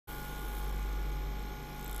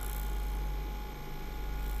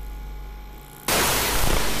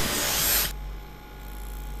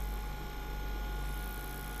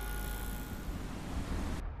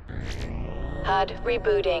HUD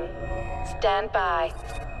rebooting. Stand by.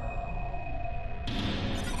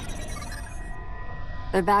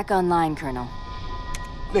 They're back online, Colonel.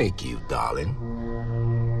 Thank you, darling.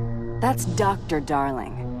 That's Dr.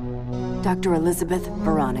 Darling. Dr. Elizabeth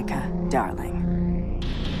Veronica Darling.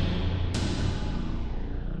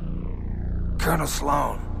 Colonel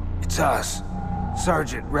Sloan, it's us.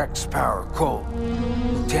 Sergeant Rex Power Colt.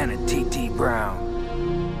 Lieutenant T.T. Brown.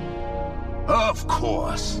 Of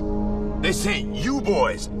course. They sent you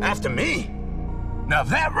boys after me? Now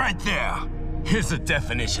that right there is the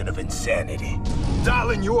definition of insanity.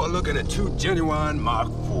 Darling, you are looking at two genuine Mark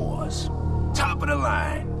IVs. Top of the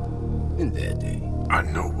line. In their day. I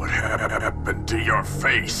know what happened to your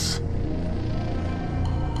face.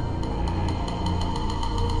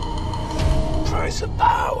 Price of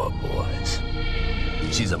power, boys.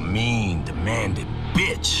 She's a mean, demanding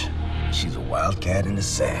bitch. She's a wildcat in the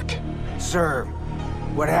sack. Sir,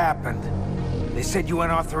 what happened? They said you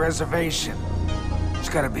went off the reservation. It's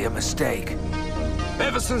gotta be a mistake.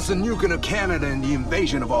 Ever since the nuking of Canada and the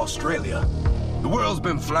invasion of Australia, the world's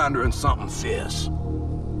been floundering something fierce.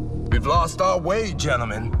 We've lost our way,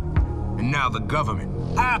 gentlemen. And now the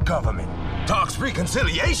government, our government, talks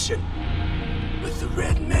reconciliation with the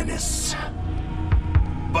Red Menace.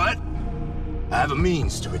 But I have a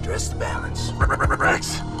means to redress the balance.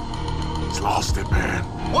 Rex, he's lost it, man.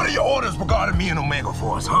 What are your orders regarding me and Omega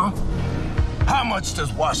Force, huh? How much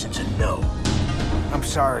does Washington know? I'm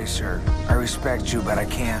sorry, sir. I respect you, but I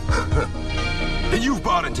can't. And you've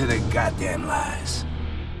bought into their goddamn lies.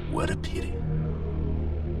 What a pity.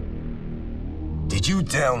 Did you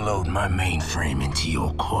download my mainframe into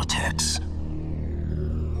your cortex?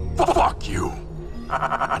 Fuck you.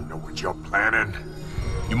 I know what you're planning.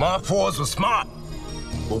 Your Mark IVs were smart,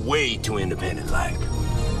 but way too independent-like.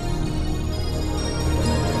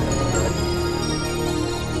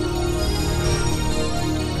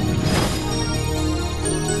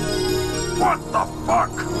 What the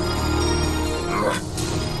fuck?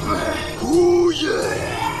 Ooh,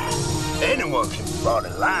 yeah! Anyone can draw the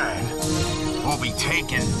line. We'll be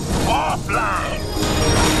taken offline.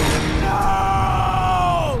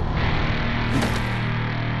 No!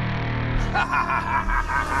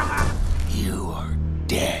 You are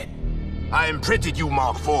dead. I imprinted you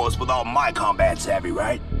Mark IVs with all my combat savvy,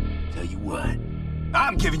 right? Tell you what,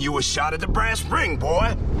 I'm giving you a shot at the brass ring,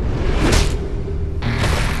 boy.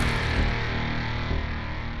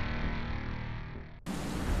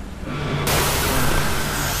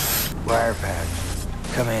 Briar Patch,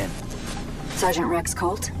 come in. Sergeant Rex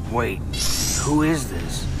Colt? Wait, who is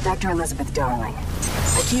this? Dr. Elizabeth Darling.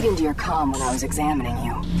 I keyed into your comm when I was examining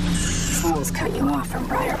you. Sloan's cut you off from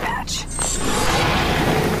Briar Patch.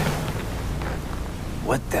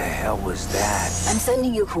 What the hell was that? I'm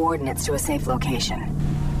sending you coordinates to a safe location.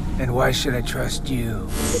 And why should I trust you?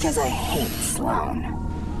 Because I hate Sloan.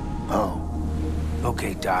 Oh.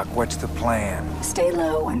 Okay, Doc, what's the plan? Stay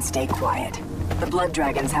low and stay quiet. The Blood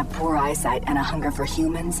Dragons have poor eyesight and a hunger for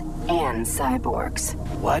humans and cyborgs.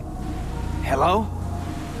 What? Hello?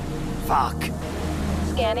 Fuck.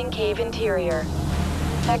 Scanning cave interior.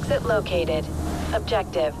 Exit located.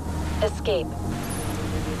 Objective: escape.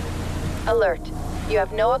 Alert. You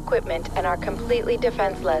have no equipment and are completely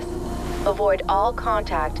defenseless. Avoid all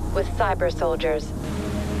contact with cyber soldiers.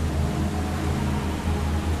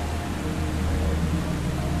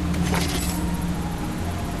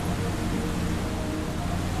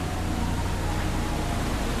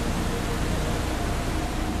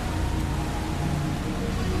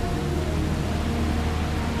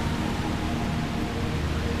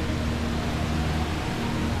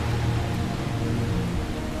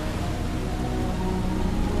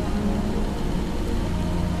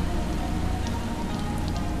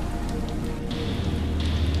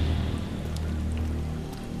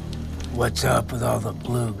 What's up with all the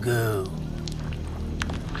blue goo?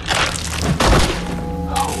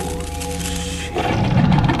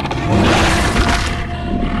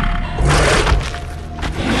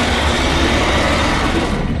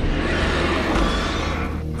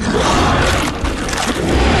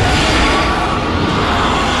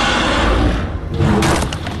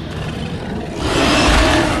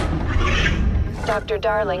 Dr.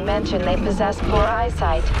 Darling mentioned they possess poor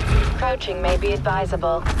eyesight. Crouching may be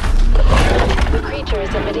advisable. The creature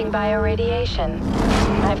is emitting bioradiation.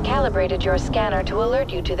 I've calibrated your scanner to alert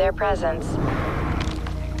you to their presence.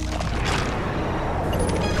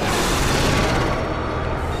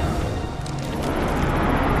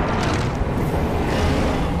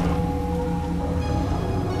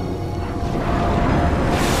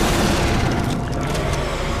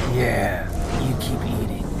 Yeah, you keep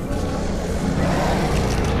eating.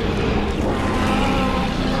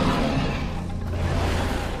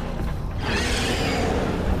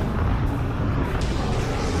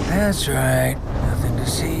 That's right. Nothing to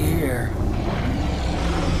see here.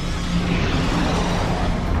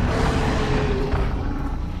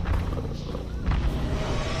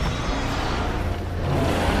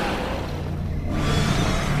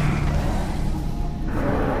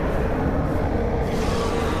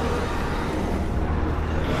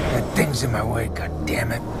 That thing's in my way,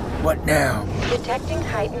 goddammit. What now? Detecting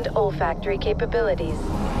heightened olfactory capabilities.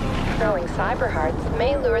 Throwing cyber hearts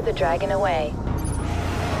may lure the dragon away.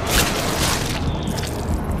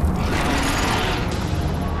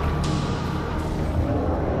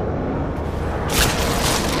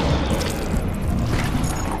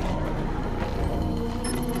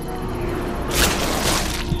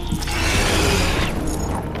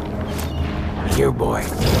 Here, boy.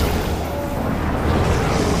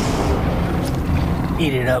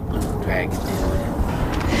 Eat it up, little dragon dude.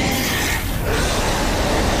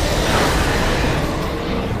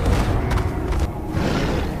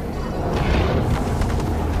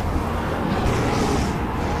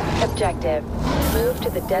 Objective. Move to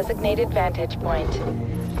the designated vantage point.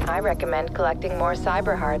 I recommend collecting more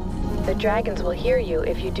cyber hearts. The dragons will hear you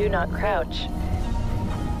if you do not crouch.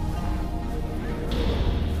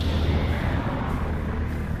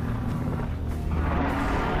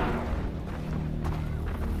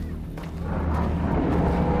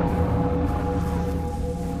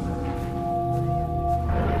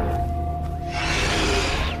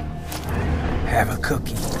 Have a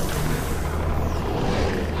cookie.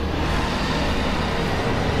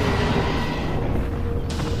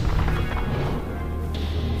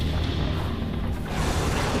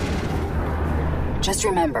 Just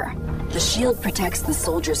remember, the shield protects the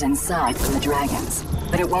soldiers inside from the dragons,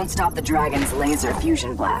 but it won't stop the dragons' laser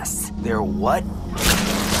fusion blasts. They're what?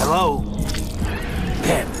 Hello?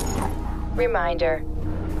 Pip. Reminder.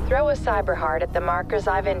 Throw a cyber heart at the markers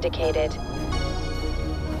I've indicated.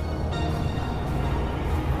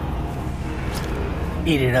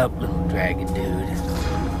 Eat it up, little dragon dude.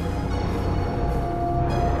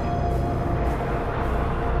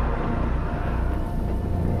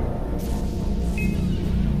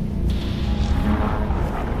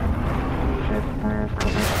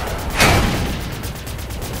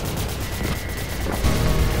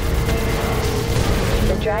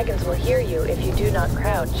 The dragons will hear you if you do not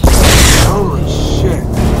crouch. Holy shit.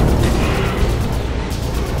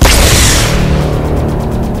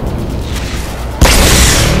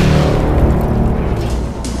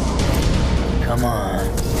 Come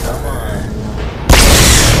on, come on.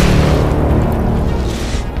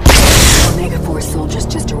 Omega Force soldiers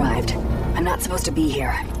just arrived. I'm not supposed to be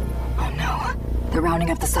here. Oh no. They're rounding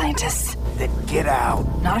up the scientists. Then get out.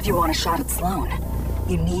 Not if you want a shot at Sloan.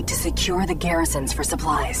 You need to secure the garrisons for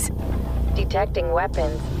supplies. Detecting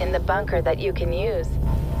weapons in the bunker that you can use.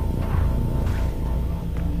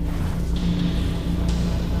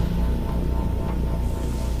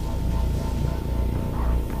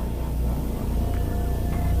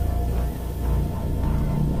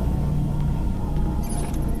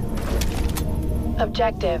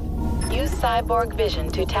 Objective. Use cyborg vision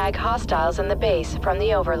to tag hostiles in the base from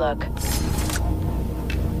the overlook.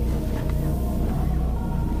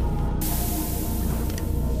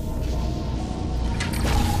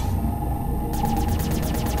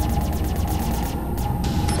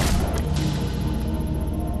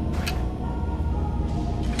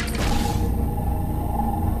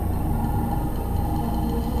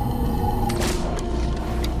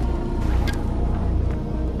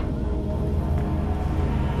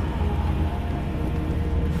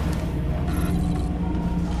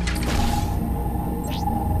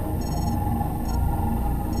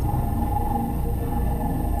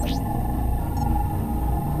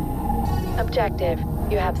 Objective.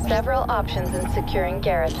 You have several options in securing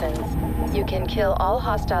garrisons. You can kill all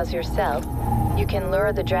hostiles yourself, you can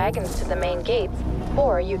lure the dragons to the main gates,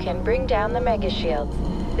 or you can bring down the mega shields.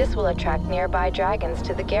 This will attract nearby dragons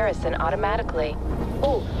to the garrison automatically.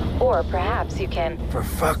 Oh, or perhaps you can... For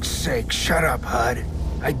fuck's sake, shut up, HUD.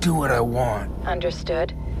 I do what I want.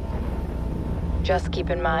 Understood. Just keep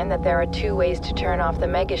in mind that there are two ways to turn off the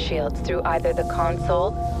mega shields, through either the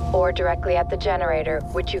console or directly at the generator,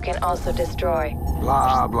 which you can also destroy.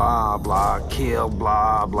 Blah, blah, blah, kill,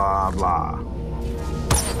 blah, blah, blah.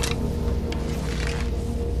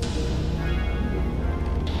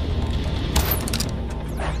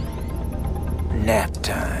 Nap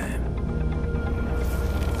time.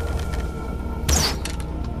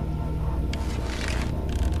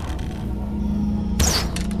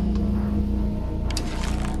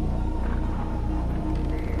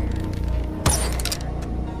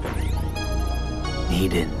 He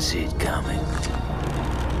didn't see it coming.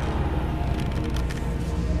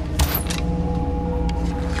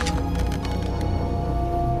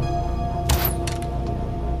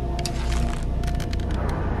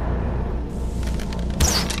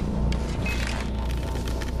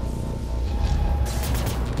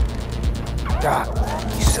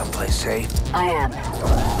 safe? I am.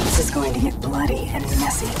 This is going to get bloody and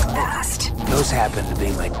messy fast. Those happen to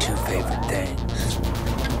be my two favorite things.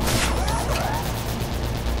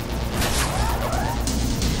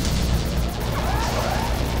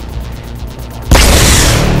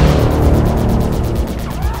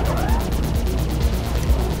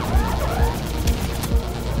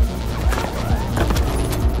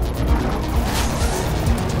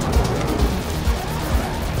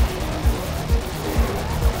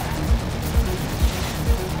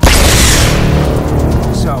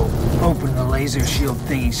 Laser shield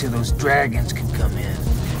thingy so those dragons can come in.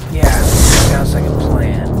 Yeah, sounds like a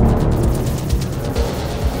plan.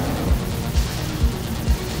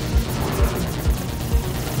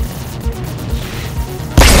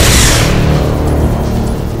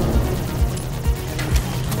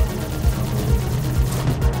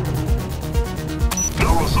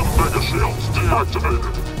 Garrison mega shields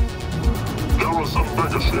deactivated. Garrison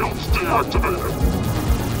mega shields deactivated.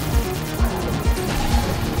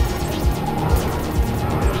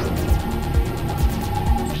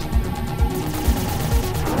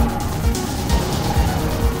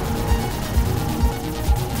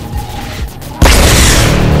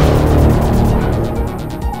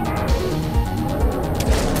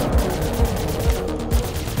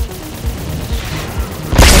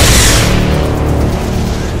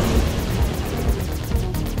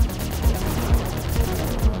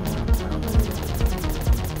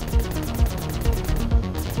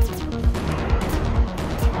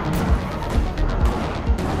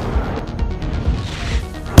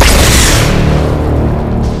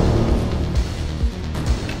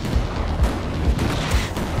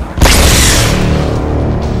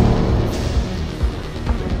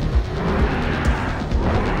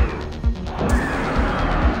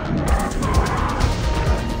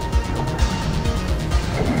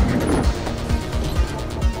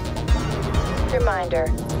 Reminder,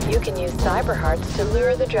 you can use cyber hearts to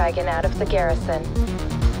lure the dragon out of the garrison.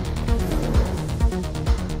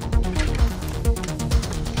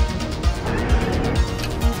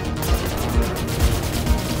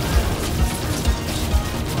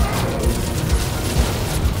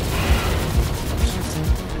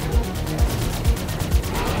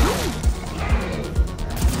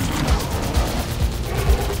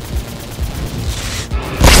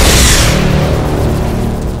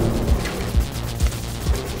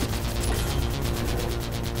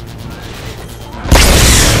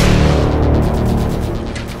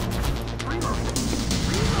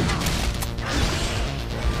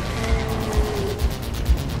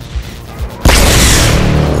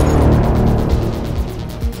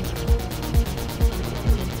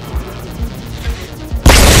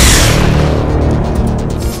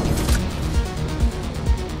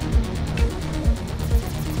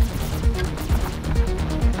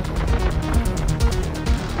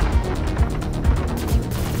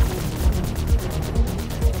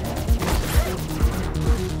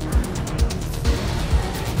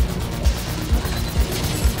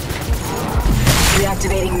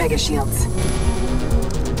 Activating mega shields.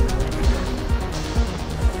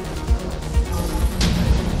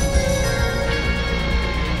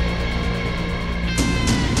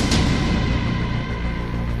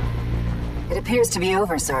 It appears to be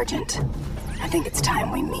over, Sergeant. I think it's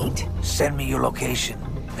time we meet. Send me your location,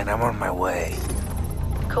 and I'm on my way.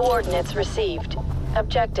 Coordinates received.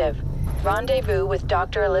 Objective: rendezvous with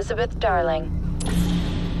Dr. Elizabeth Darling.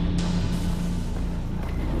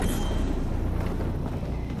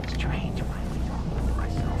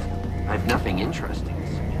 I've nothing interesting to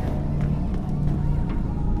say.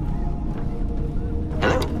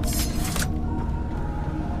 Hello?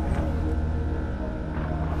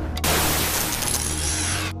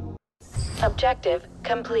 Objective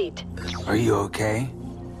complete. Are you okay?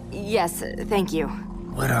 Yes, thank you.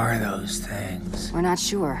 What are those things? We're not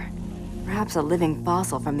sure. Perhaps a living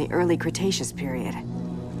fossil from the early Cretaceous period.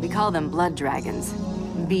 We call them blood dragons.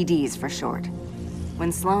 BDs for short.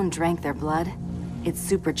 When Sloan drank their blood, it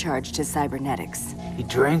supercharged his cybernetics. He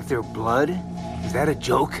drank their blood? Is that a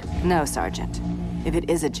joke? No, Sergeant. If it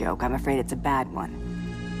is a joke, I'm afraid it's a bad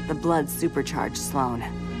one. The blood supercharged Sloan,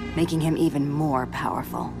 making him even more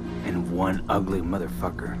powerful. And one ugly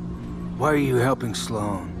motherfucker. Why are you helping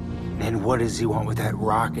Sloan? And what does he want with that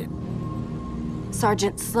rocket?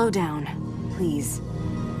 Sergeant, slow down, please.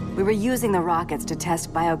 We were using the rockets to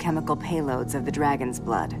test biochemical payloads of the dragon's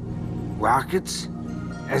blood. Rockets?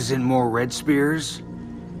 As in more red spears?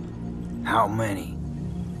 How many?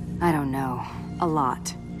 I don't know. A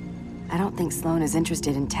lot. I don't think Sloan is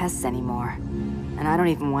interested in tests anymore. And I don't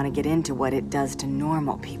even want to get into what it does to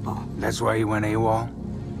normal people. That's why you went AWOL?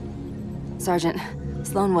 Sergeant,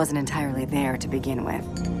 Sloan wasn't entirely there to begin with.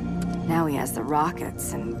 Now he has the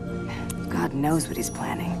rockets, and God knows what he's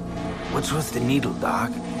planning. What's with the needle,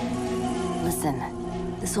 Doc? Listen,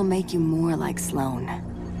 this will make you more like Sloan.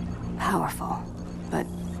 Powerful, but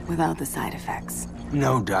without the side effects.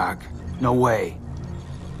 No, Doc. No way.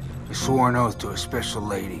 I swore an oath to a special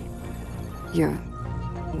lady. Your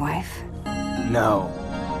wife? No.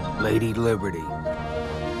 Lady Liberty.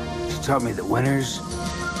 She taught me that winners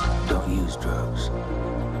don't use drugs.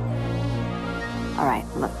 All right,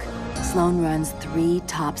 look. Sloan runs 3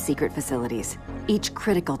 top-secret facilities, each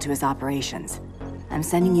critical to his operations. I'm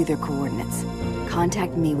sending you their coordinates.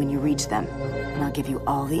 Contact me when you reach them, and I'll give you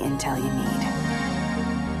all the intel you need.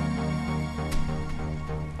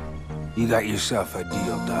 You got yourself a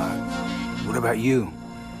deal, Doc. What about you?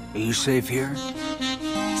 Are you safe here?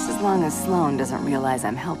 Just as long as Sloan doesn't realize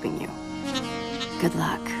I'm helping you. Good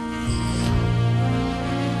luck.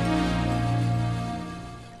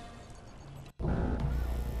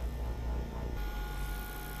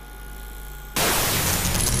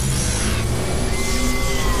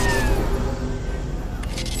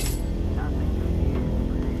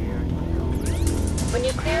 When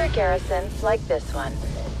you clear a garrison, like this one,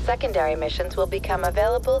 secondary missions will become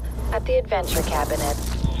available at the Adventure Cabinet.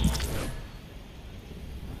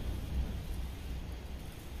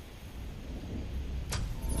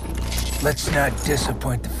 Let's not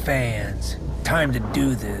disappoint the fans. Time to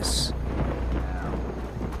do this.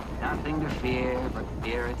 Nothing to fear but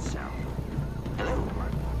fear itself. Hello.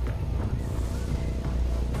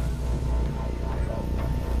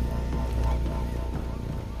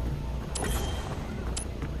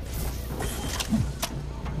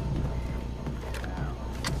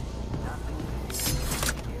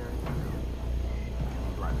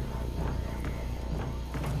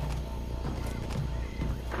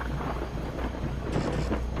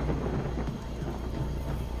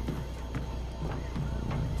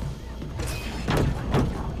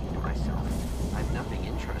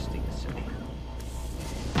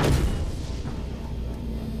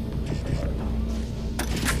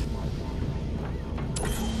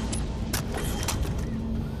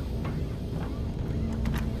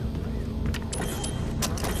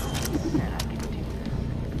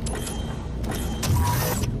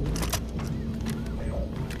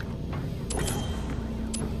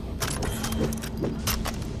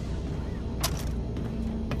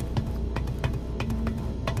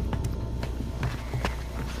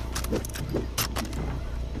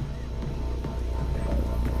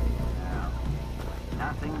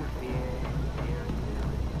 Nothing to fear.